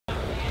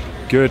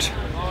good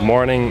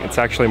morning. It's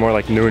actually more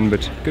like noon,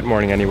 but good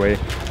morning anyway.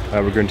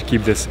 We're going to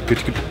keep this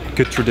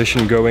good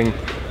tradition going.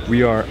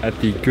 We are at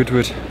the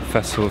Goodwood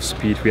Festival of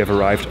Speed. We have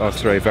arrived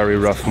after a very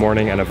rough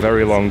morning and a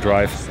very long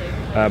drive.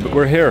 But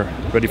we're here,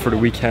 ready for the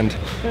weekend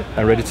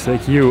and ready to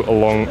take you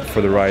along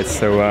for the ride.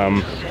 So I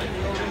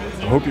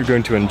hope you're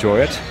going to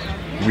enjoy it.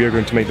 We are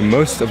going to make the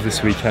most of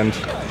this weekend,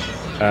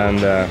 and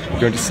we're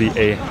going to see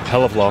a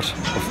hell of a lot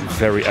of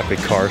very epic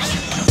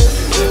cars.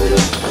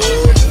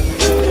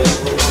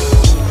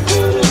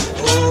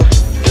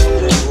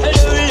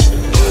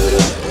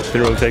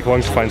 Didn't really take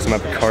long to find some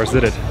epic cars,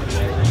 did it?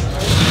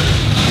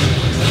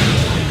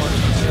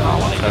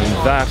 And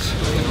that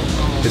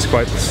is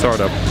quite the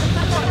startup.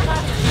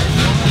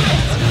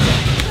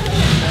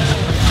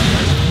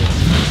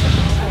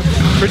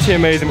 Pretty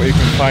amazing what you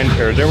can find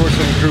here. There were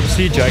some Group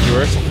C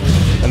Jaguars,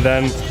 and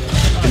then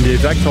in the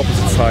exact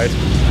opposite side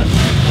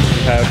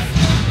we have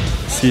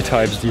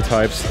C-types,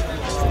 D-types.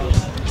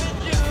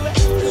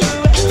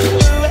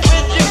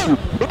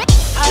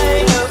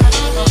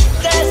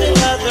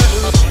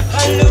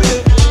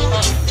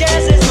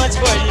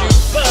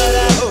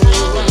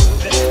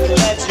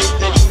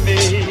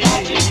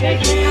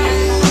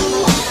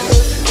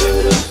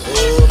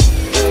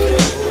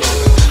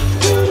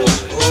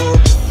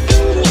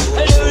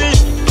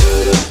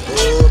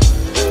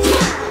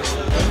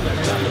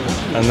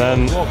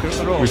 And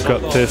then we've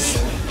got this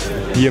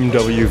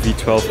BMW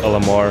V12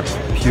 LMR,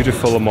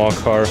 beautiful Le Mans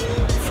car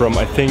from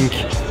I think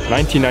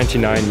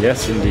 1999,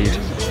 yes indeed.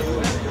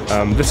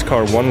 This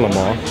car won Le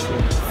Mans,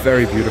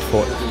 very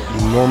beautiful,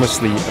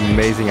 enormously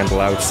amazing and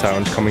loud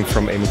sound coming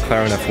from a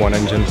McLaren F1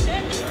 engine.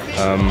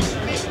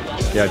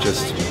 Yeah,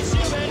 just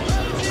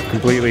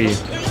completely,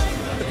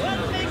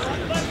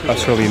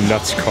 utterly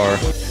nuts car.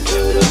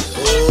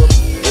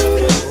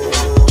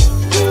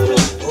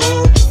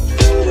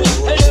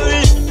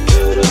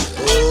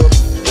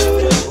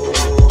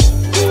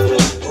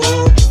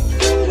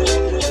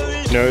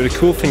 You know, the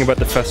cool thing about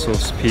the Festival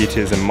of Speed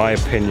is, in my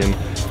opinion,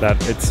 that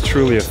it's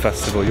truly a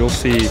festival. You'll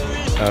see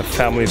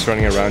families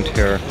running around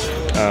here,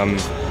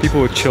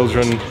 people with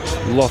children,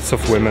 lots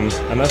of women,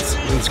 and that's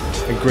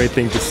a great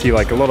thing to see.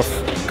 Like, a lot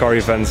of car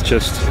events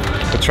just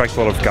attract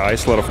a lot of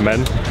guys, a lot of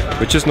men,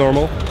 which is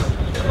normal.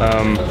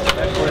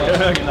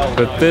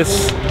 But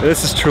this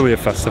is truly a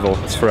festival.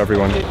 It's for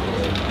everyone.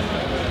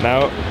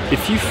 Now,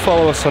 if you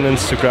follow us on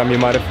Instagram, you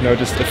might have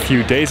noticed a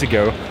few days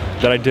ago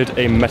that I did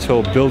a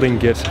metal building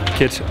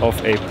kit of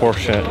a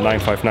Porsche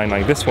 959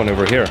 like this one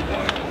over here.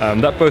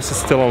 That post is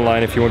still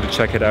online. If you want to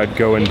check it out,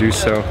 go and do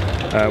so.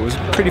 It was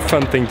a pretty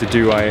fun thing to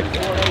do. I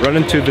ran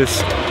into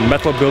this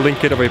metal building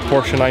kit of a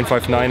Porsche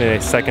 959 in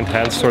a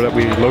second-hand store that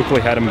we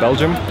locally had in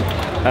Belgium,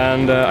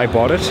 and I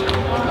bought it,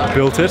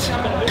 built it,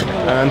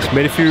 and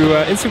made a few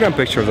Instagram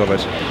pictures of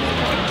it.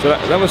 So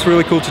that was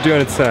really cool to do,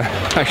 and it's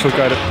actually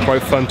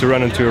quite fun to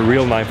run into a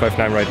real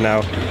 959 right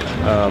now.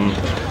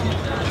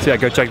 So yeah,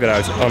 go check that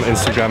out on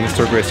Instagram,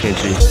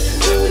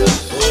 HistoricRacingHD.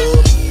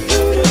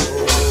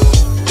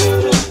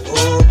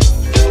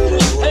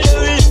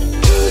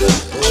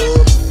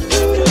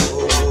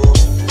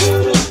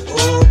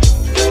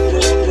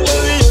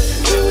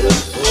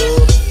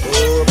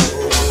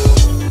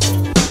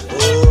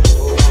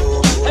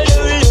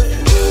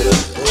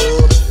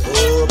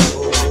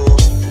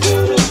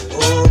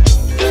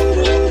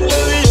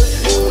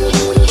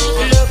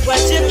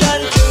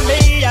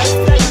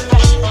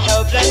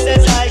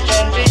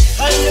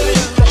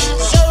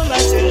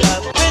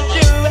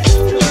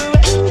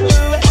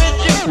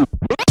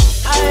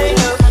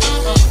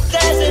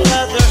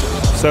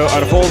 So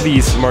out of all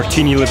these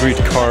martini liveried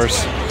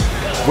cars,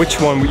 which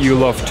one would you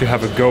love to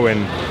have a go in?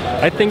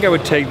 I think I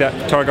would take that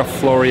Targa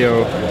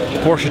Florio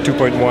Porsche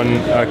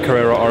 2.1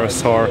 Carrera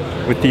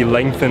RSR with the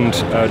lengthened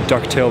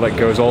ducktail that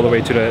goes all the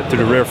way to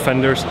the rear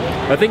fenders.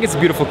 I think it's a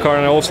beautiful car,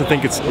 and I also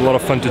think it's a lot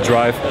of fun to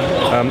drive.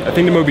 I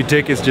think the Moby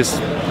Dick is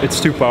just, it's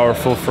too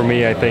powerful for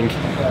me. I think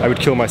I would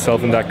kill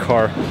myself in that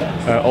car.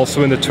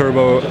 Also in the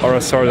turbo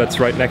RSR that's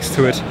right next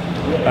to it.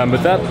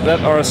 But that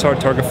RSR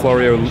Targa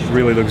Florio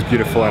really looks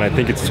beautiful, and I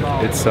think it's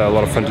a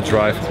lot of fun to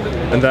drive.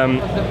 And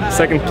then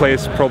second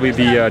place, probably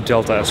the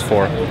Delta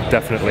S4,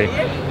 definitely.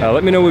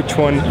 Let me know which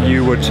one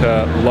you would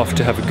love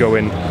to have a go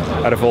in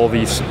out of all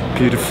these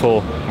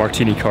beautiful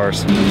martini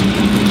cars.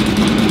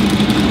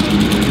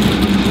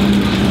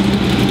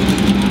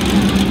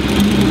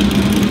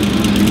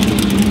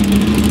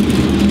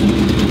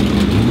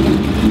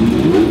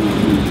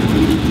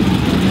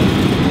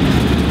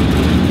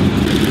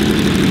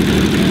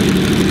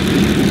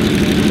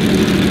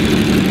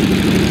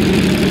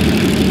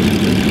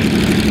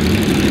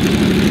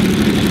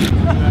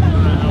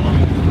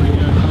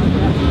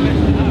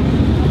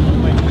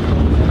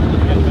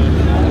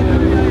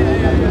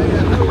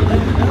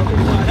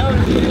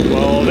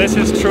 This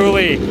is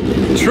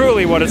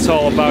truly what it's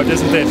all about,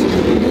 isn't it?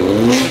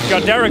 We've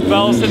got Derek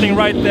Bell sitting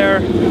right there,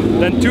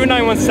 then two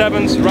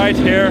 917s right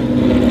here,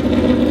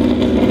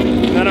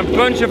 and a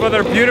bunch of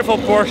other beautiful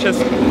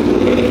Porsches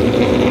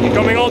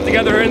coming all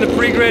together here in the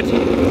pre-grid.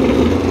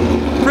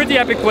 Pretty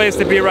epic place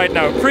to be right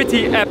now.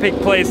 Pretty epic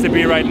place to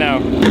be right now.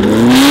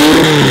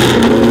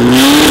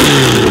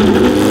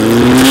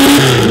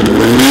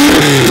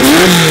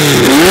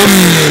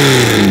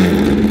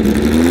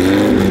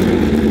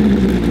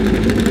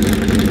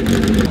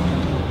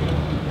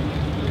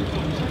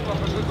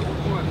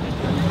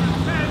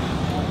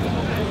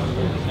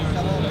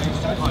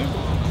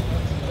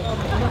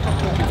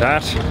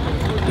 That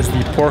is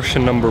the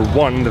Porsche number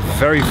 1, the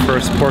very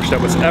first Porsche that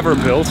was ever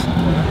built.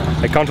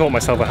 I can't hold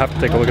myself, I have to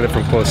take a look at it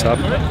from close up.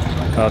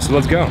 So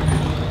let's go.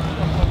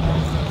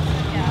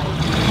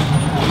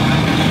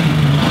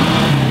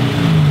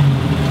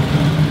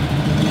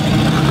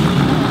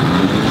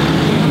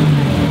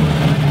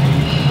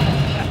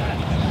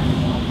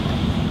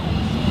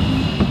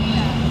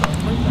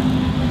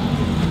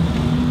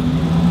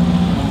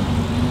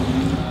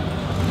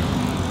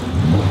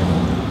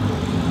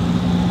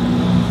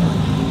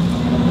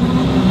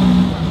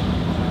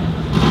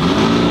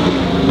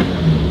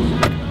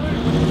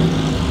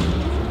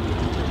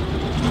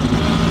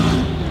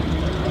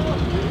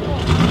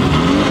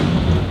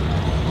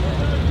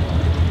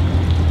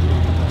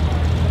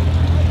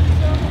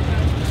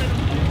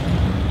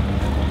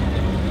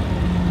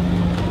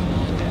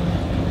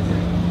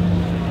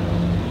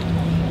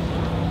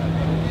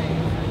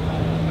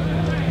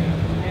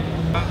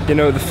 You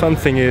know, the fun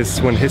thing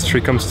is when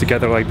history comes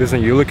together like this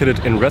and you look at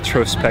it in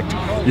retrospect,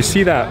 you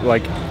see that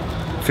like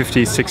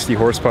 50, 60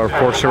 horsepower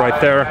Porsche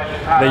right there,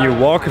 then you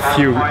walk a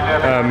few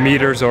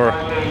meters or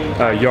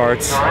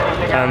yards,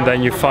 and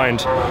then you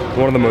find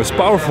one of the most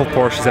powerful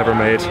Porsches ever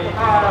made,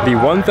 the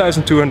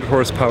 1200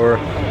 horsepower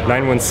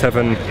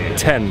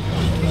 91710.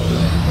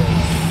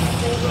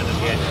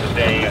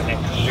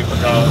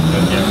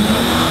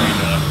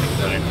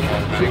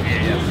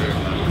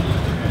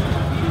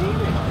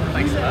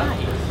 Thanks for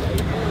that.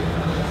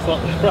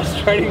 Slightly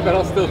frustrating, but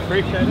I'll still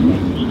appreciate it.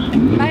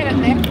 Made it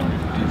then.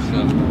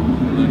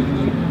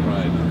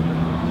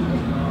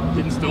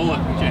 Install it,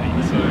 Jenny,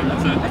 so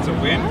that's a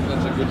win.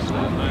 That's a good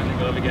start. I only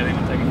got to get in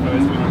and take a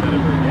first win on that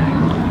ever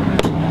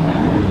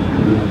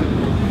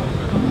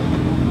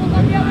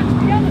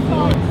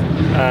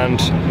again. And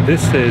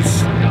this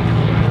is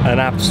an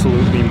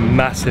absolutely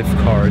massive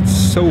car. It's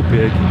so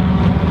big.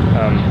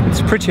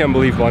 It's pretty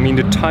unbelievable. I mean,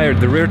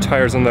 the rear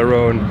tires on their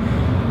own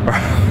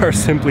are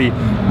simply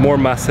more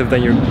massive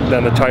than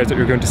the tires that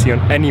you're going to see on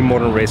any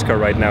modern race car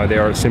right now. They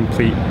are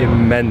simply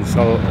immense.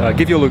 I'll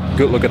give you a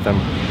good look at them.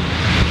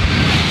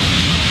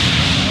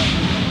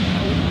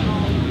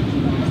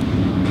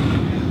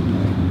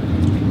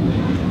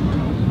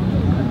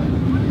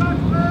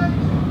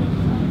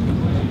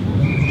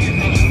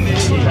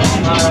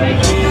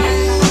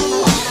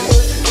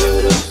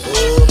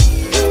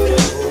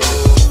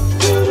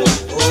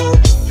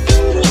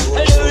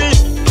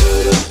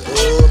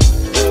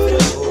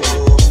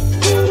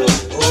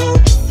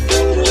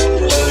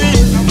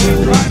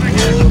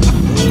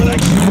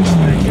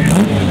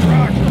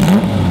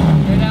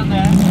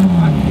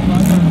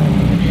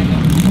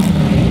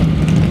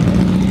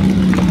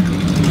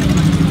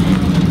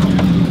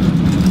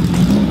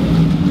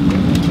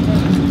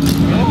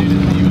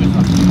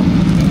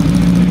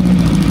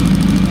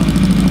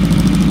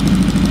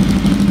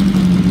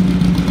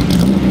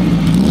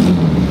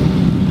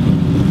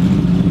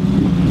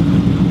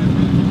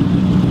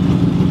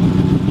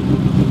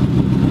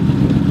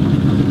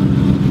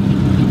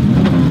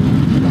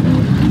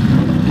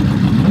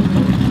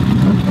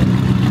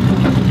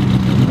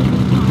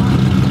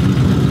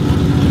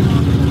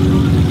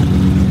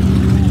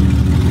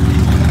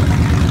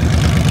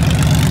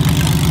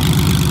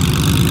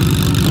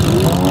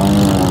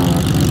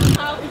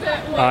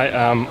 I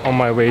am on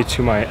my way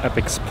to my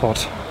epic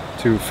spot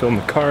to film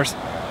the cars,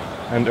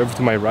 and over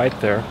to my right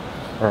there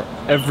are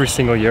every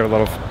single year a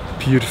lot of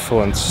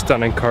beautiful and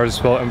stunning cars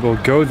as well, and we'll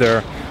go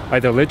there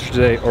either later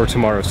today or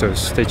tomorrow, so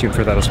stay tuned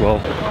for that as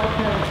well.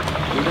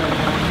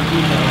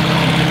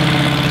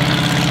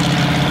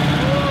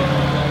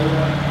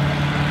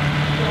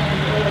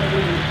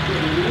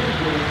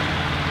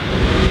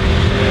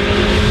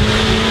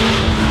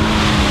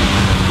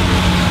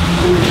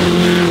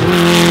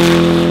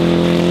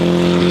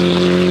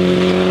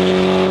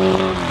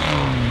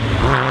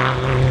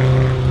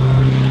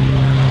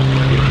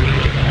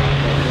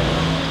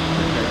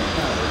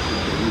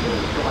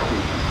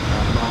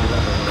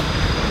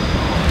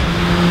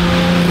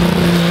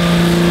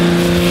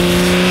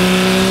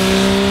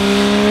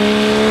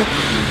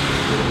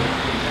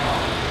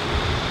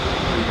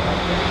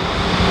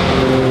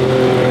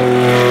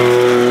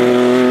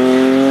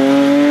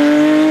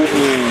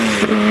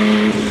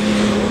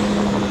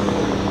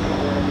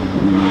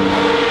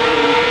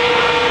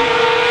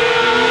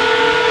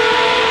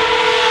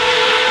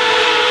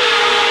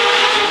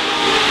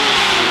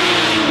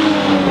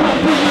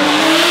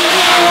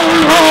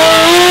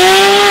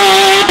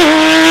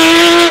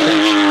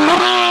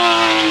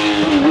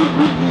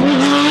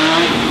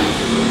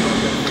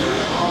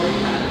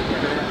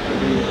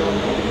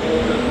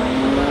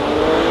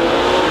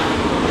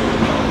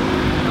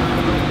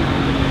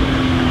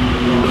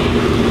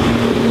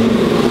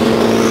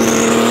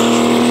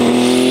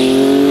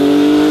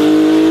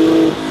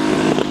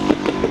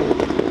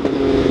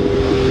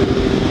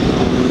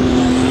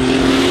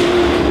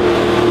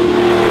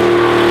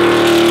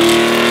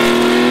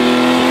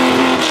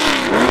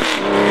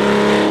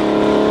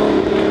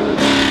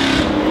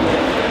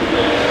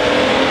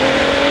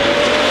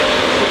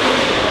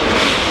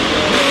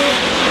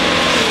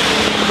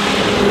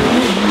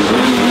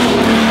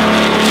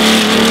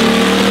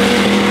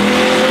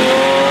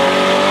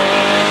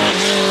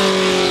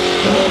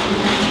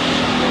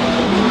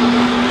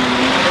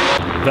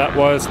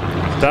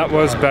 that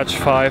was batch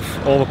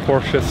 5, all the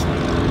Porsches,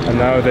 and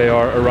now they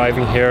are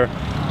arriving here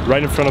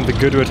right in front of the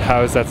Goodwood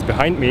house that's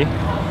behind me,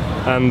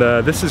 and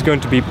this is going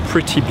to be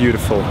pretty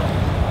beautiful.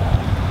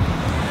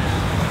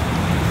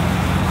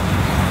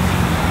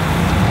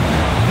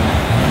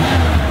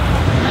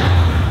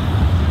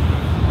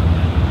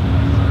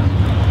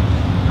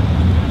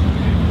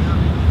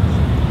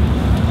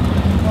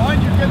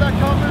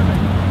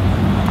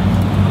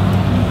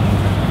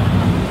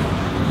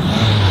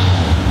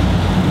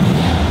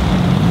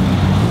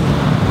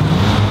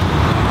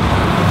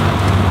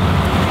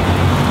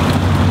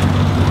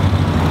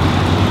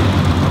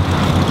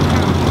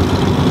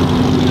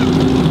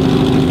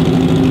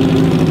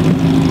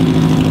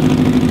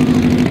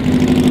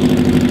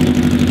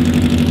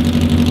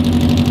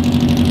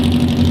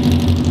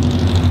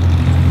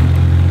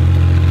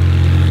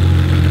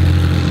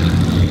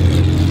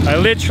 I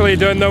literally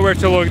don't know where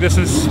to look. This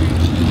is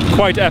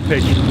quite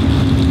epic.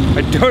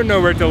 I don't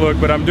know where to look,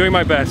 but I'm doing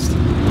my best.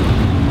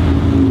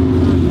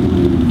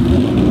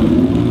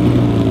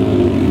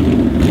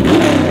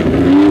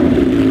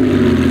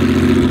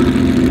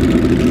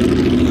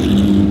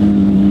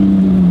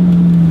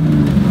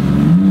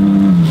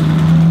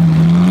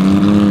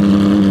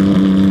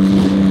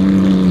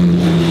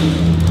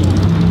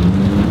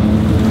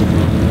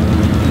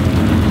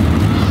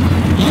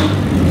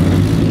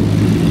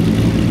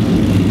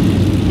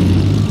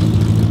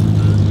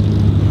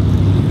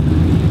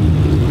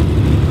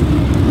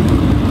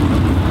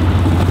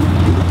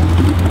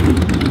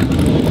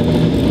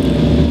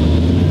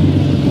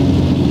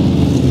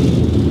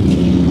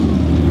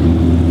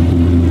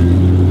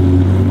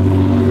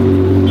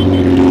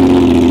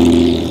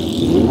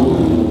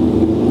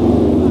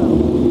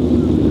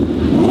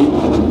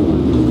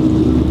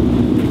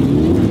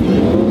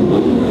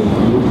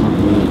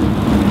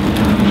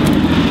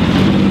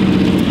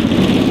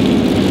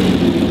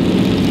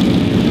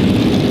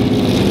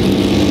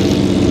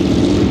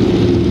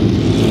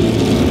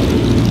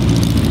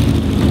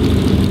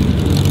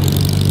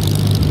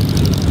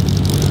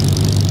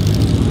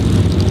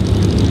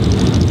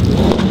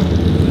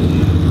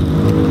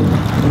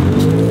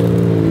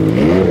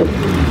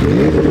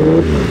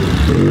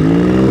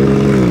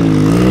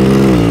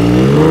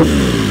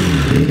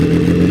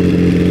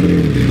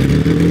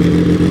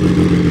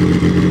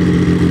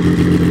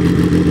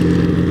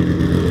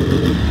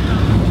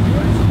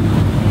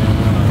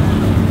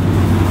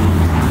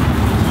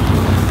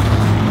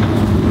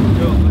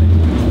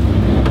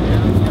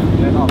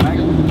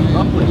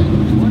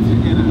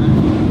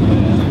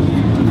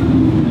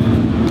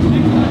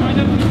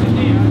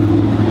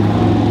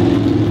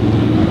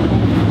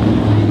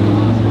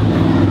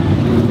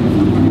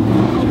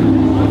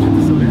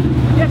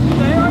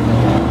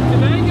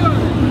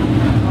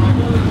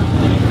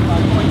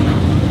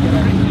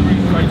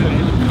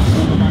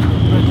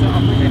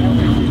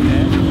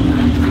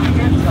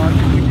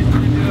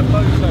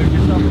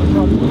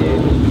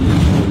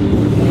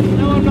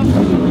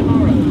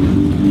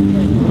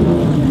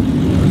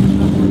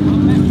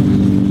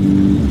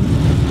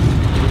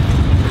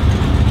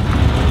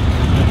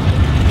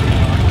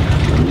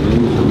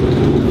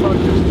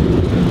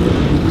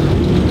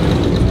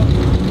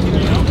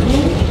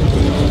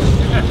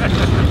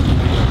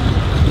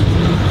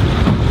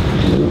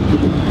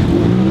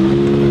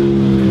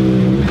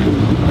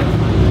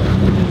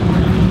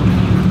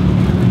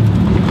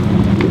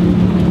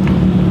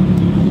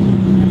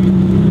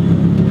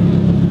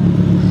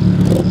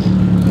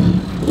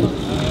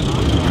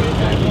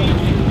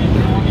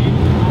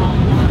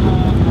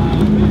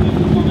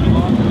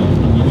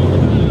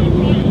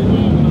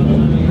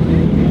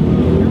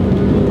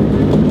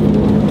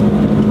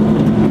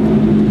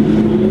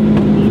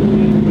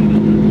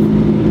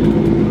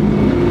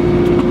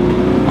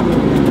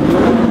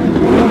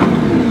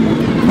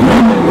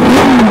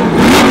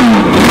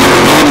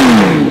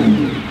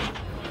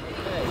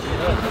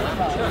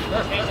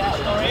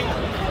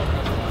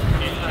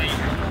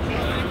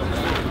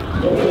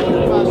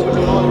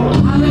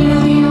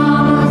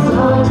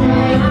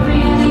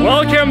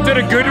 Welcome to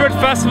the Goodwood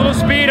Festival of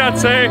Speed, I'd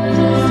say.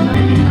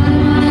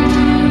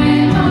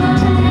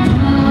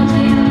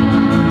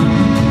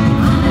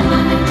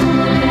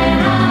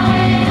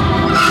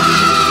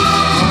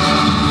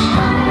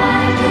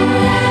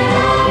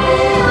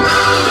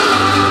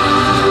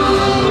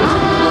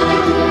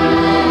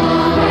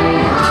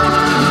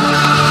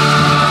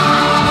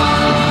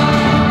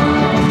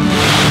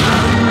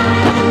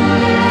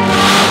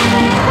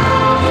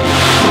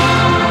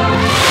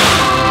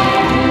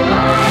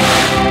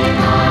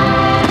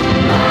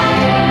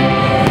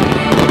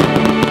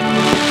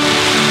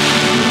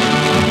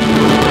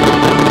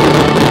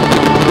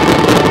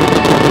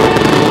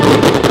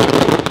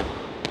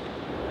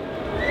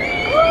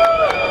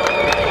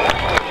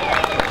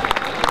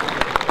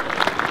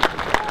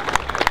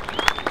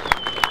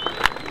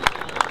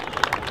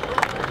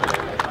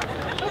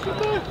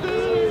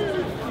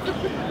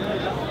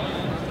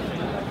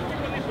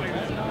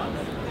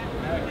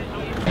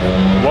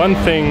 One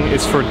thing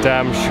is for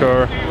damn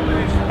sure,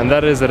 and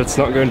that is that it's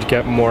not going to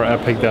get more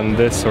epic than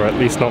this, or at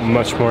least not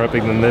much more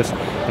epic than this.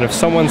 And if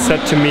someone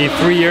said to me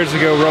 3 years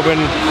ago, Robin,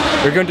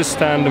 you're going to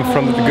stand in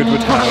front of the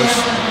Goodwood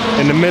house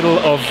in the middle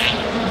of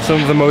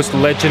some of the most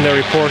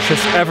legendary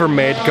Porsches ever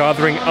made,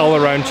 gathering all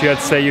around you, I'd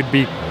say you'd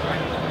be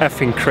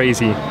effing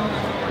crazy.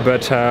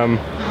 But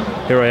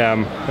here I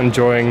am,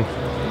 enjoying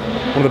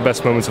one of the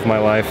best moments of my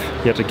life,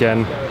 yet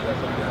again.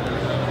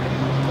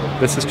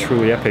 This is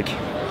truly epic,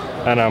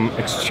 and I'm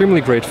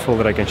extremely grateful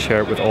that I can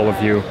share it with all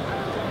of you.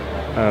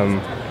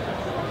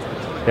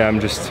 Yeah,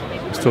 I'm just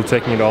still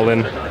taking it all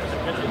in,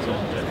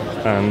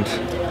 and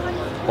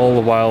all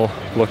the while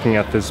looking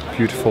at this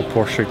beautiful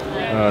Porsche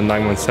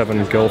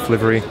 917 Golf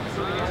livery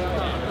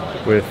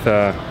with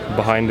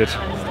behind it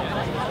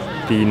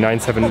the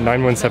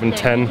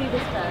 91710,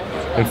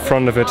 in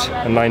front of it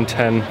a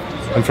 910,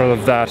 in front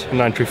of that a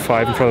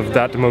 935, in front of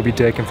that the Moby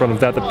Dick, in front of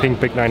that the pink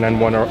big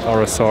 991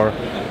 RSR.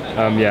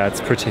 Yeah, it's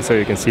pretty, so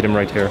you can see them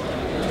right here.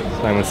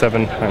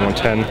 917,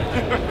 910,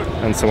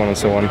 and so on and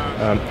so on.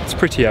 It's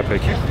pretty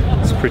epic.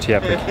 It's pretty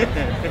epic.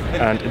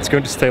 And it's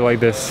going to stay like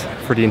this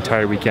for the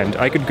entire weekend.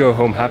 I could go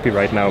home happy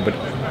right now, but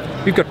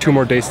we've got 2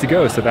 more days to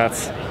go, so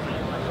that's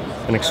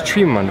an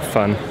extreme amount of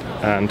fun.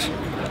 And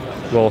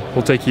well,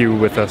 we'll take you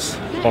with us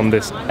on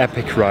this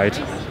epic ride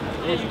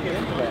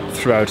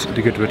throughout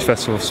the Goodwood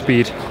Festival of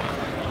Speed.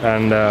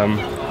 And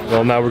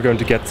well, now we're going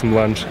to get some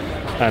lunch,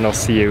 and I'll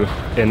see you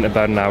in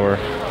about an hour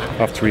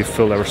after we've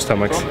filled our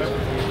stomachs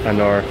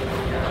and are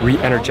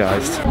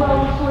re-energized.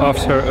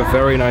 After a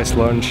very nice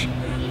lunch,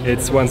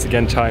 it's once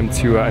again time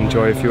to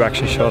enjoy a few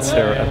action shots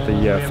here at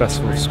the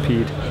Festival of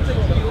Speed.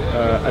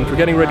 And we're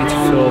getting ready to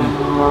film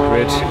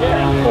grid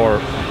or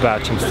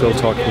batch. I'm still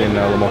talking in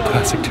Le Mans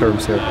Classic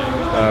terms here.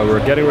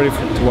 We're getting ready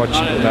to watch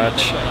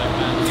batch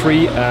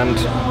 3 and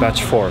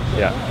batch 4.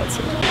 Yeah, that's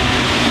it.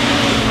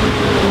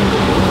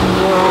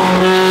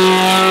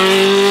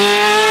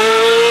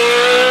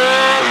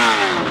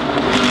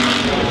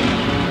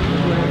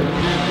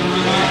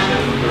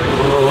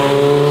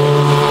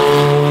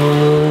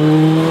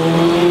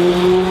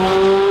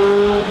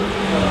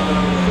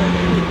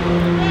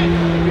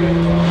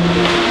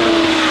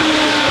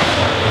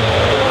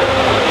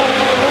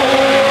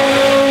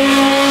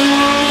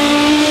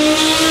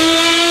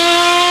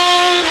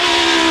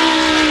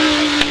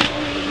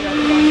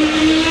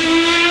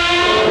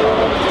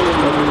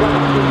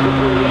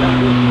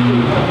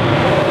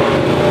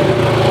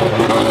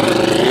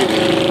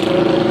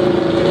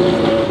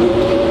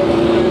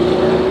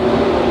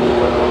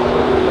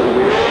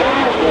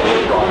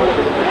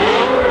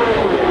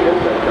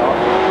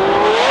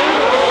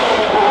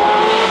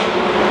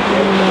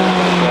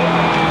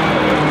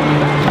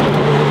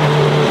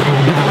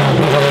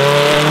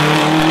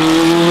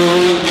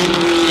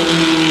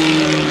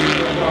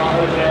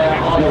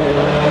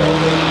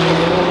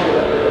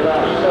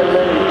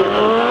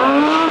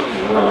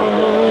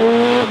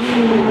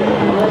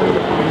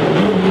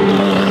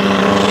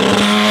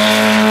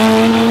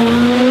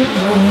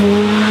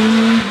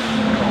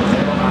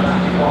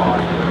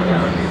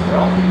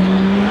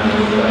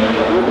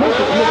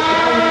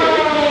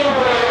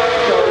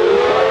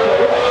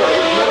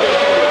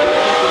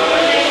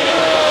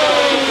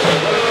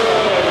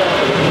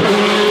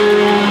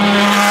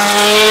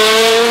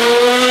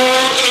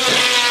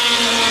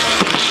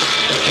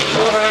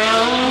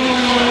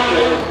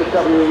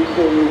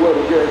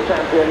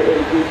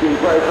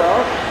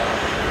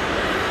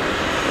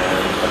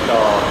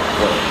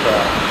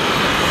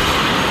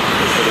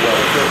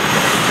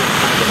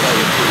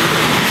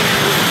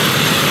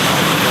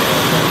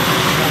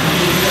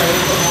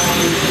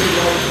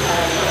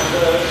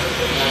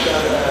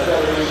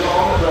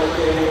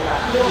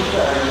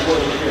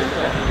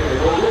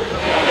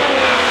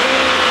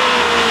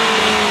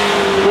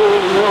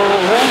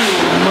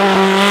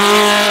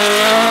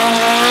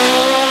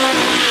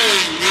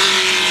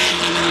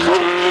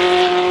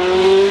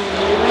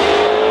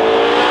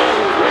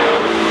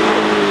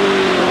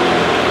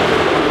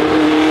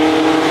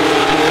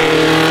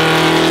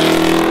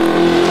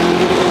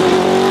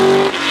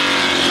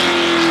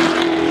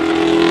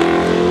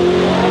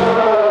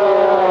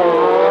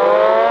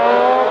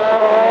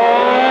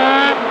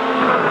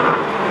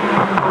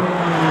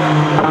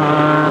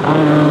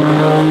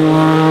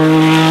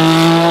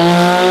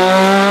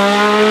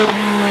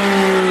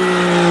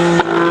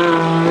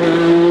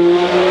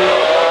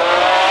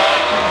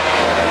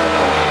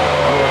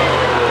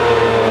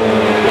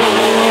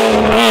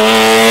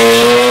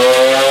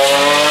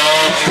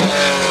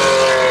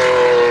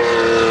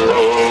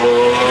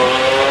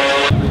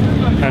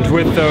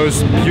 With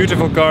those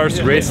beautiful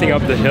cars racing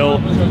up the hill,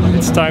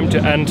 it's time to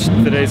end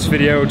today's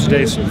video,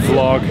 today's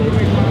vlog.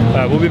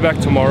 We'll be back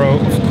tomorrow,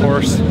 of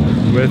course,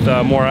 with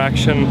more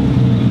action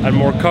and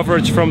more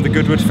coverage from the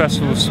Goodwood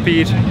Festival of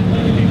Speed.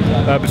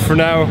 But for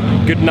now,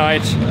 good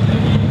night,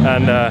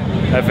 and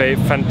have a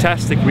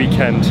fantastic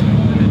weekend.